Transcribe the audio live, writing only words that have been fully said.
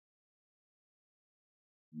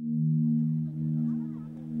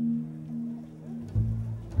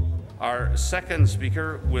Our second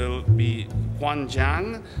speaker will be Quan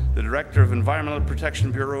Jiang, the Director of Environmental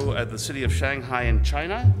Protection Bureau at the City of Shanghai in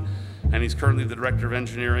China, and he's currently the Director of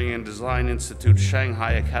Engineering and Design Institute,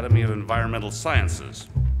 Shanghai Academy of Environmental Sciences.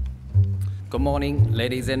 Good morning,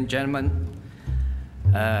 ladies and gentlemen.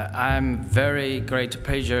 I'm very great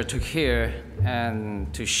pleasure to hear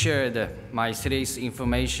and to share my city's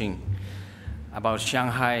information about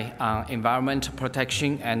Shanghai on environmental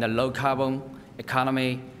protection and the low carbon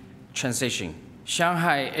economy transition.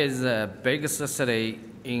 Shanghai is the biggest city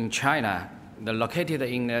in China, located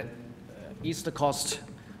in the east coast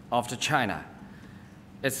of China.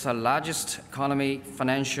 It's the largest economy,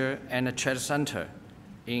 financial, and trade center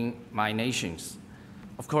in my nations.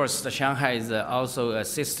 Of course, Shanghai is also a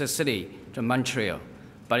sister city to Montreal,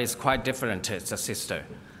 but it's quite different, it's a sister.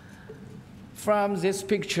 From this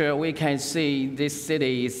picture, we can see this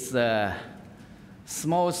city is a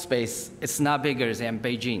small space. It's not bigger than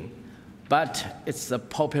Beijing, but its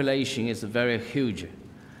population is very huge.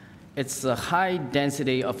 It's a high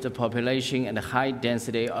density of the population and a high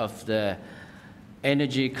density of the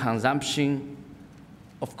energy consumption.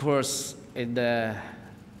 Of course, in the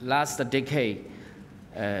last decade,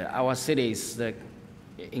 our cities,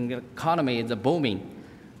 in the economy is booming,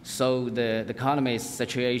 so the economy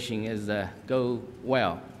situation is go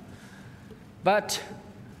well. But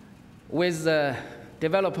with the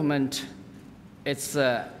development, it's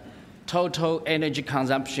total energy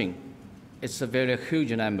consumption. It's a very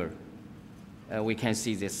huge number. We can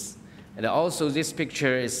see this. And also this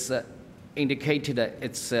picture is indicated that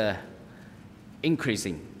it's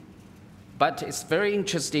increasing. But it's very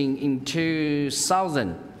interesting in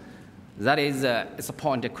 2000, that is it's a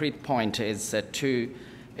point, a critical point is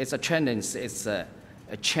it's a trend, it's a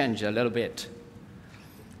change a little bit.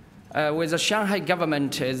 With the Shanghai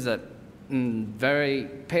government is very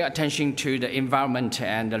pay attention to the environment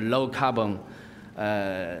and the low carbon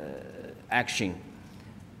action.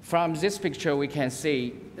 From this picture, we can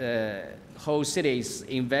see whole cities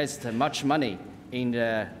invest much money in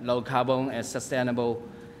the low carbon and sustainable.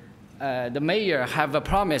 The mayor have a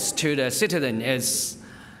promise to the citizen is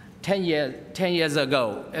 10 years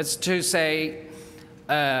ago. It's to say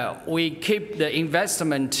we keep the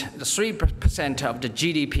investment 3% of the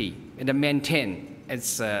GDP and maintain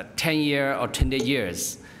it's 10 years or 20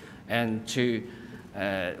 years and to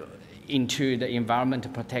into the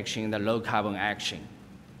environmental protection, the low carbon action.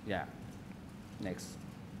 Yeah, next.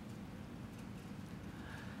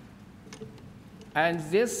 And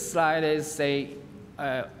this slide is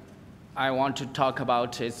I want to talk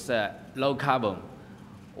about is low carbon,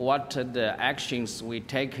 what the actions we're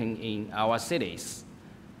taking in our cities.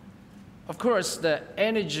 Of course, the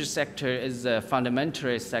energy sector is a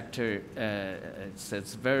fundamental sector.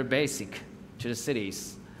 It's very basic to the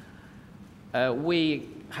cities. We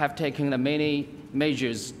have taken the many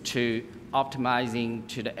measures to optimizing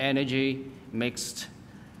to the energy mixed,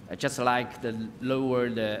 just like the lower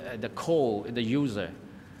the coal, the user,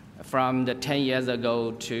 from the 10 years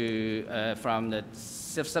ago to from the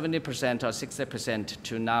 70% or 60%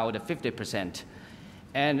 to now the 50%.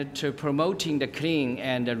 And to promoting the clean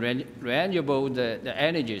and the renewable the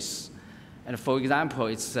energies. And for example,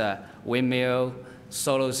 it's windmill,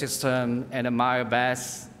 solar system, and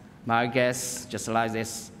biogas, just like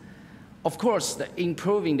this. Of course,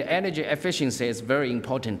 improving the energy efficiency is very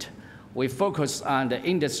important. We focus on the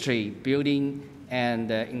industry, building,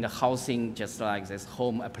 and in the housing, just like this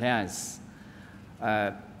home appliance.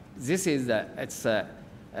 This is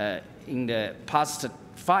in the past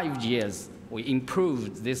 5 years, we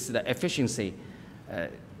improved the efficiency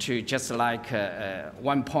to just like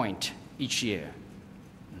 1 point each year.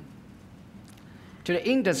 To the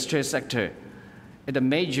industry sector, the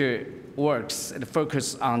major works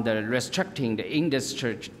focus on the restricting the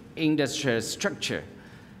industrial structure.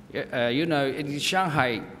 You know, in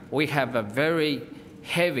Shanghai, we have a very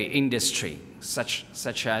heavy industry, such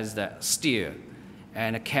as the steel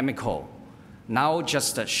and chemical. Now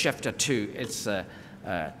just a shift to its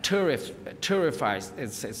tourist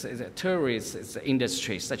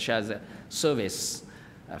industry, such as service,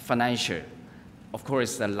 financial. Of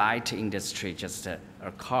course, the light industry, just a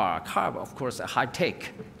car, of course, a high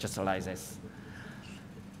tech, just like this.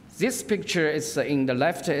 This picture is in the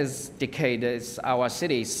left is decade is our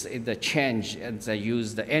cities in the change and the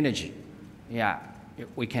use the energy. Yeah,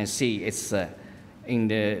 we can see it's in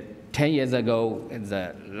the 10 years ago,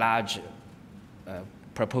 the large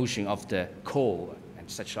proportion of the coal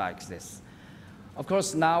and such like this. Of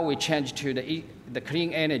course, now we change to the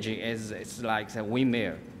clean energy it's like the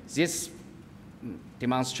windmill. This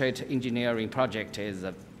demonstrate engineering project is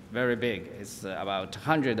very big. It's about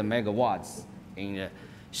 100 megawatts in the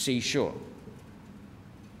seashore.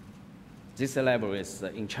 This level is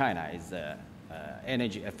in China is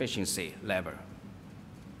energy efficiency level.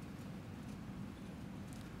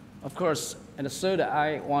 Of course, and the third,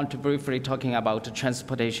 I want to briefly talking about the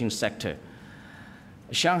transportation sector.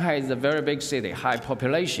 Shanghai is a very big city, high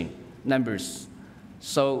population numbers.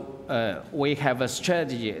 So we have a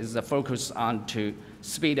strategy is a focus on to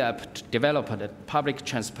speed up, to develop the public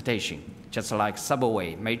transportation, just like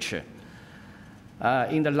subway, metro.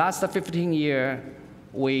 In the last 15 years,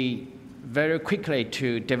 we very quickly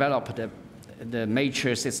to develop the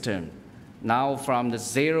metro system. Now from the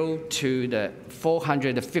 0 to the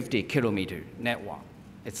 450 kilometer network.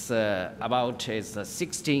 It's about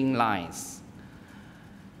 16 lines.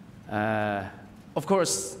 Of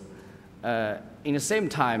course, in the same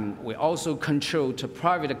time, we also control the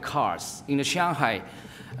private cars. In Shanghai,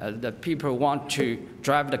 the people want to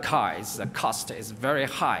drive the cars. The cost is very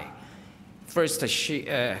high. First,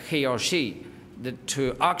 he or she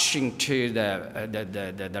to auction to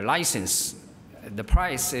the license. The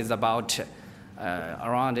price is about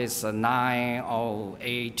around $9,000 or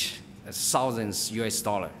 $8,000 US.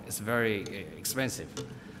 It's very expensive.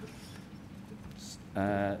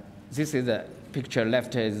 This is the picture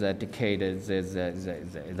left is indicated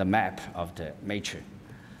the map of the metro.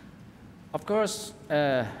 Of course,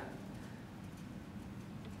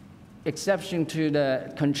 exception to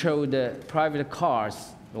the control the private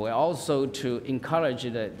cars, we also to encourage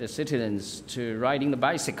the citizens to riding the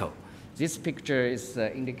bicycle. This picture is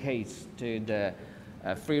indicates to the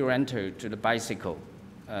free rental to the bicycle.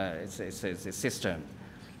 It's a system.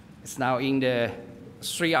 It's now in the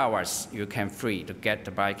 3 hours you can free to get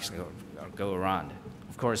the bicycle or go around.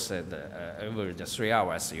 Of course, over the 3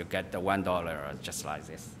 hours you get the $1 or just like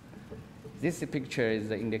this. This picture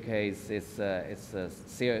is indicates it's a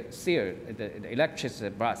the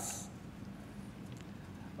electric bus.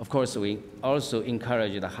 Of course, we also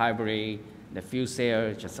encourage the hybrid, the fuel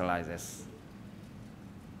cell, just like this.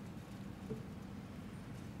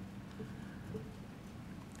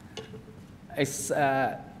 It's,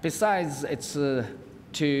 besides, it's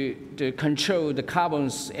to control the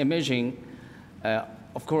carbon's emission.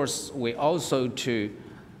 Of course, we also to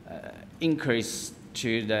increase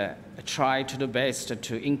to the try to the best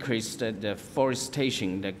to increase the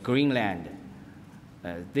forestation, the greenland.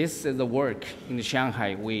 This is the work in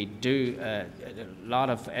Shanghai. We do a lot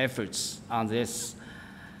of efforts on this.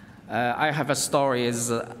 I have a story.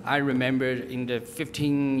 I remember in the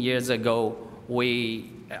 15 years ago,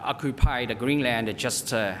 we occupied Greenland.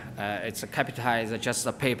 Just it's capitalized just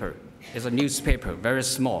a paper. It's a newspaper, very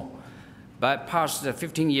small. But past the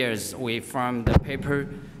 15 years, we from the paper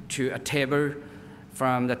to a table,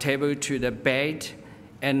 from the table to the bed,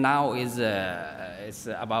 and now it's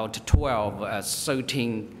about 12,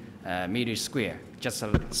 13 meter square, just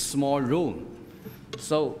a small room.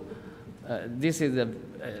 So this is a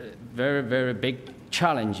very, very big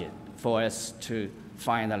challenge for us to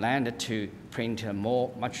find the land to plant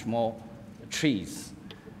much more trees.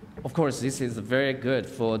 Of course, this is very good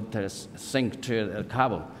for the sink to the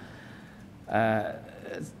carbon.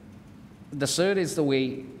 The third is that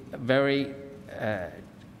we very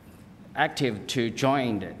active to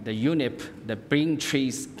join the UNEP, the Bring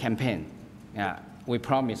Trees campaign. We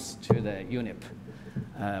promise to the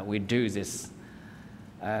UNEP, we do this.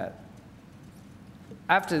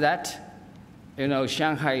 After that, you know,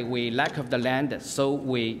 Shanghai, we lack of the land, so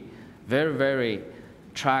we very, very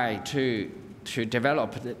try to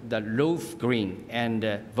develop the roof green and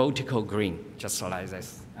vertical green, just like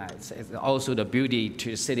this. It's also the beauty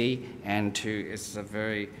to the city and it's a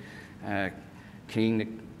very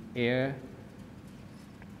clean air.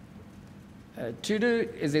 To do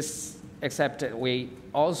is this, except we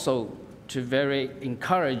also to very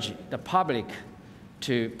encourage the public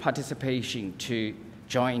to participation to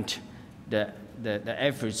join the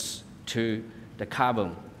efforts to the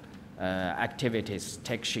carbon activities,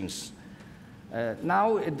 actions.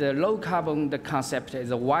 Now the low carbon the concept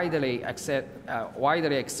is widely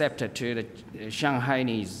accepted to the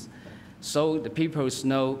Shanghainese, so the people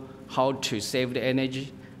know how to save the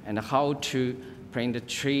energy and how to plant the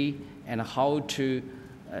tree and how to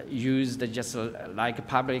use the just like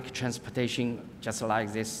public transportation just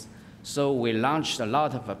like this. So we launched a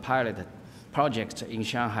lot of pilot projects in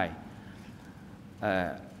Shanghai.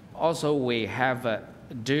 Also, we have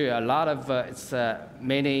do a lot of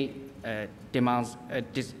many demands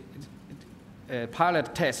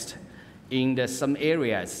pilot tests in some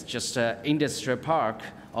areas, just industrial park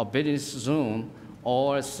or business zone,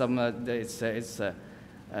 or some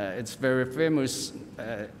It's very famous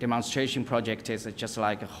demonstration project is just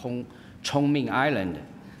like Chongming Island.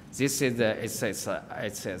 This is it's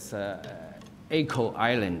eco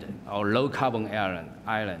island or low carbon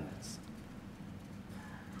islands.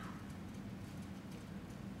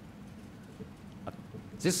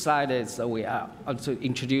 This slide is we also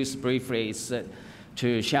introduced briefly is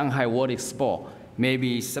to Shanghai World Expo.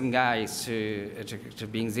 Maybe some guys to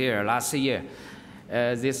being there last year.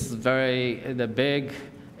 This is the big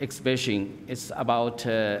exhibition. It's about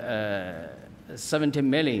 70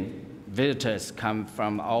 million visitors come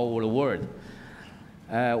from all over the world.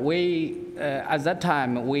 At that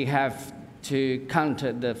time, we have to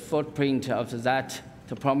count the footprint of that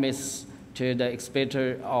to promise to the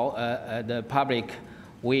exhibitor or the public.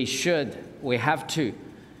 We have to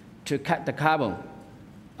cut the carbon,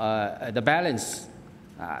 the balance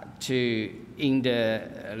in the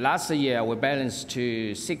last year we balanced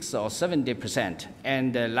to 6 or 70%,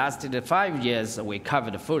 and the last 5 years we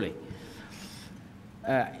covered fully.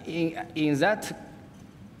 In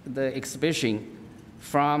the exhibition,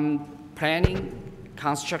 from planning,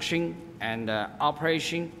 construction, and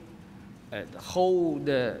operation,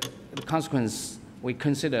 the consequence, we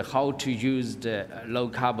consider how to use the low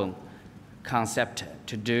carbon concept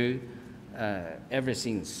to do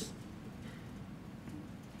everything.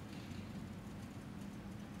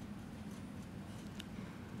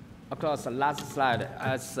 Of course, the last slide,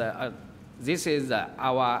 this is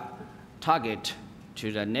our target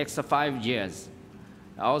to the next 5 years.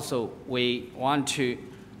 Also, we want to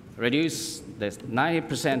reduce the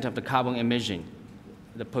 90% of the carbon emission,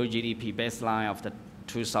 the per GDP baseline of the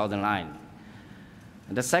 2009.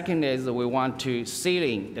 And the second is we want to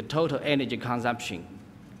ceiling the total energy consumption,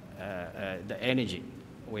 the energy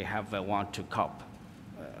we have want to cope.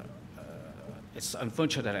 It's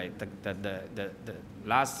unfortunately the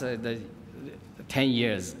last 10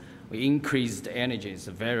 years we increased the energies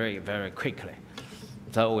very, very quickly.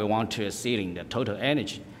 So we want to ceiling the total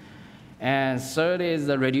energy. And third is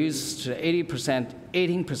reduce to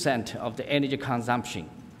 18% of the energy consumption.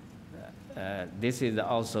 This is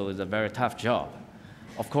also a very tough job.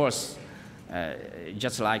 Of course,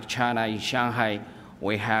 just like China in Shanghai,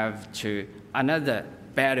 we have to another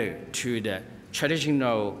battle to the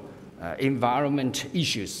traditional environment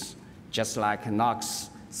issues, just like NOx,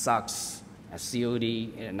 SOx,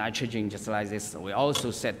 COD, nitrogen, just like this. We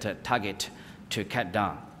also set a target to cut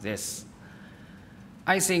down this.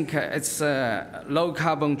 I think it's a low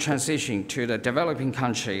carbon transition to the developing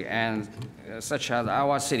country and such as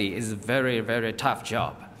our city is a very, very tough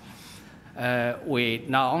job. We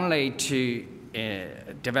not only to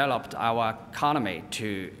develop our economy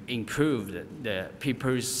to improve the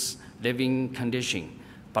people's living condition,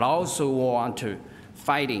 but also want to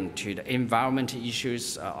fighting to the environmental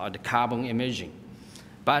issues or the carbon emission.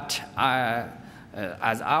 But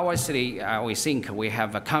as our city, we think we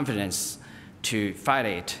have a confidence to fight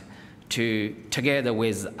it together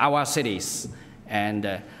with our cities,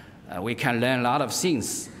 and we can learn a lot of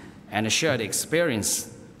things and share the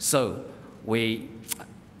experience. So we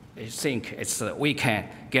think we can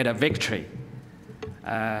get a victory.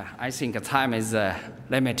 I think the time is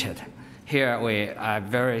limited. Here we are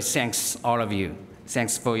very thanks all of you.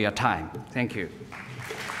 Thanks for your time. Thank you.